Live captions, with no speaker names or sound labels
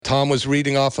Tom was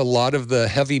reading off a lot of the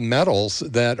heavy metals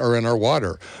that are in our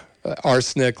water.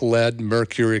 Arsenic, lead,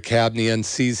 mercury, cadmium,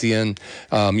 cesium,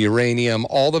 uranium,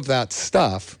 all of that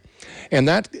stuff. And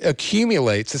that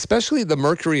accumulates, especially the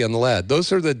mercury and lead.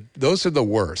 Those are the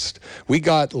worst. We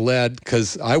got lead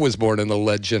because I was born in the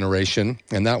lead generation,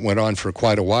 and that went on for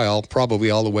quite a while,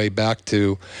 probably all the way back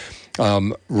to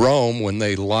Rome when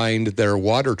they lined their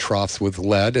water troughs with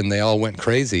lead, and they all went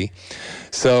crazy.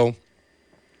 So,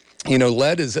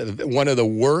 lead is one of the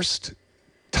worst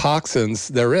toxins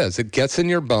there is. It gets in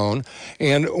your bone,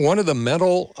 and one of the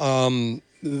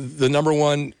the number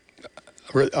one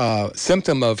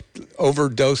symptom of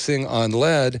overdosing on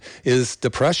lead is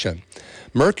depression.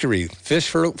 Mercury, fish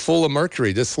full of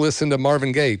mercury. Just listen to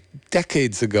Marvin Gaye,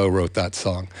 decades ago wrote that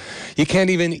song. You can't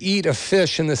even eat a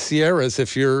fish in the Sierras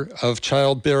if you're of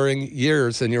childbearing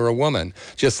years and you're a woman.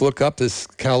 Just look up this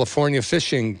California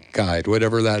fishing guide,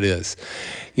 whatever that is.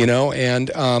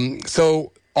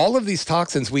 So all of these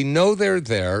toxins, we know they're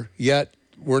there, yet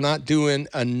we're not doing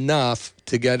enough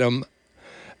to get them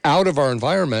out of our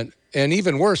environment. And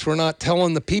even worse, we're not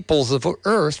telling the peoples of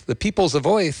Earth, the peoples of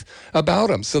Oith, about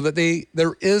them so that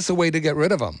there is a way to get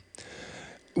rid of them.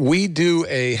 We do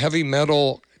a heavy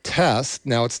metal test.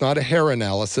 Now, it's not a hair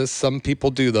analysis. Some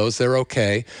people do those. They're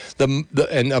okay.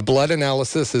 And a blood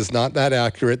analysis is not that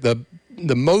accurate. The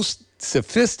most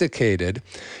sophisticated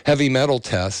heavy metal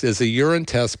test is a urine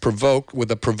test provoked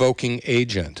with a provoking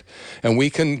agent. And we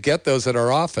can get those at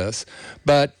our office,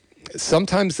 but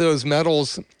sometimes those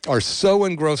metals are so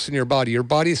engrossed in your body. Your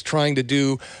body's trying to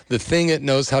do the thing it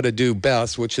knows how to do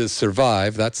best, which is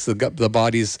survive. That's the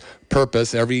body's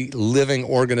purpose. Every living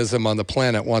organism on the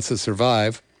planet wants to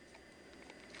survive.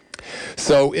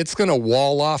 So it's going to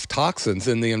wall off toxins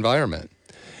in the environment.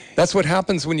 That's what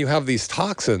happens when you have these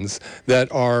toxins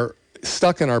that are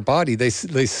stuck in our body. They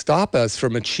stop us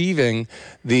from achieving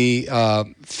the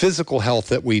physical health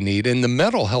that we need and the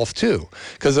mental health too,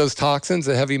 because those toxins,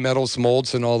 the heavy metals,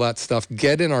 molds, and all that stuff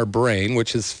get in our brain,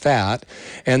 which is fat,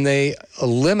 and they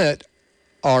limit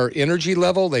our energy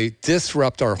level. They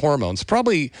disrupt our hormones,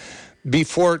 probably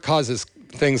before it causes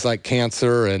things like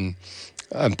cancer and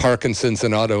Parkinson's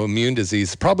and autoimmune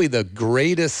disease. Probably the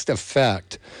greatest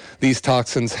effect these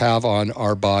toxins have on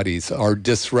our bodies are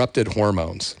disrupted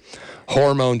hormones.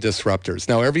 Hormone disruptors.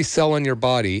 Now, every cell in your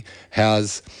body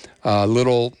has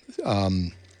little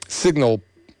signal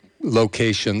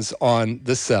locations on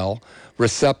the cell,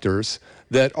 receptors,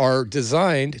 that are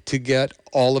designed to get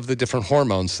all of the different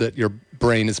hormones that your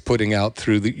brain is putting out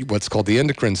through what's called the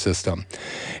endocrine system.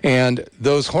 And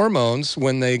those hormones,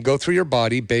 when they go through your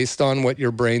body, based on what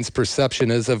your brain's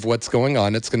perception is of what's going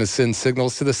on, it's going to send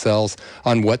signals to the cells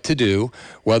on what to do,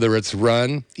 whether it's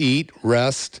run, eat,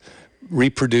 rest,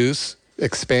 reproduce,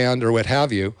 expand, or what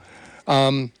have you.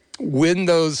 When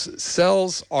those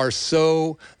cells are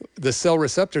the cell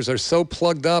receptors are so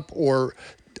plugged up or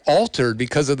altered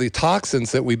because of the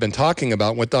toxins that we've been talking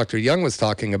about, what Dr. Young was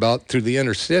talking about through the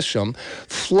interstitium,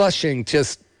 flushing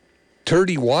just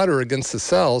dirty water against the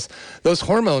cells, those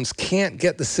hormones can't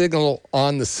get the signal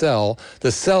on the cell.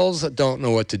 The cells don't know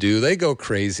what to do. They go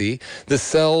crazy. The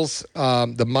cells,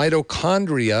 the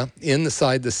mitochondria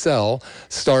inside the cell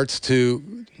starts to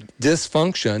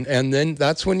dysfunction, and then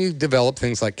that's when you develop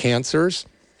things like cancers.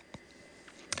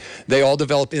 They all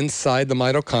develop inside the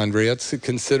mitochondria. It's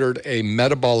considered a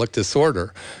metabolic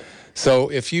disorder. So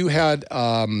if you had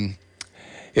a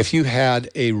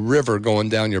river going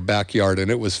down your backyard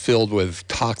and it was filled with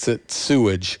toxic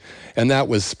sewage and that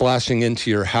was splashing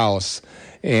into your house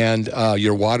and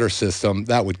your water system,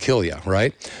 that would kill you,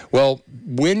 right? Well,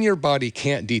 when your body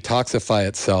can't detoxify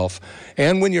itself,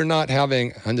 and when you're not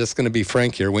having, I'm just going to be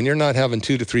frank here, when you're not having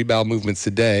 2 to 3 bowel movements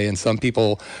a day, and some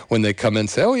people, when they come in,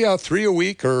 say, oh yeah, 3 a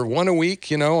week or 1 a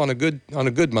week, on a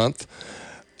good month,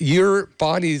 your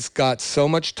body's got so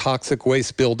much toxic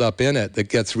waste built up in it that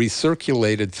gets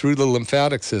recirculated through the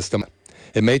lymphatic system.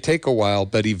 It may take a while,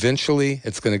 but eventually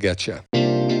it's going to get you.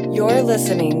 You're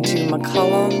listening to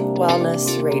McCollum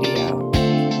Wellness Radio.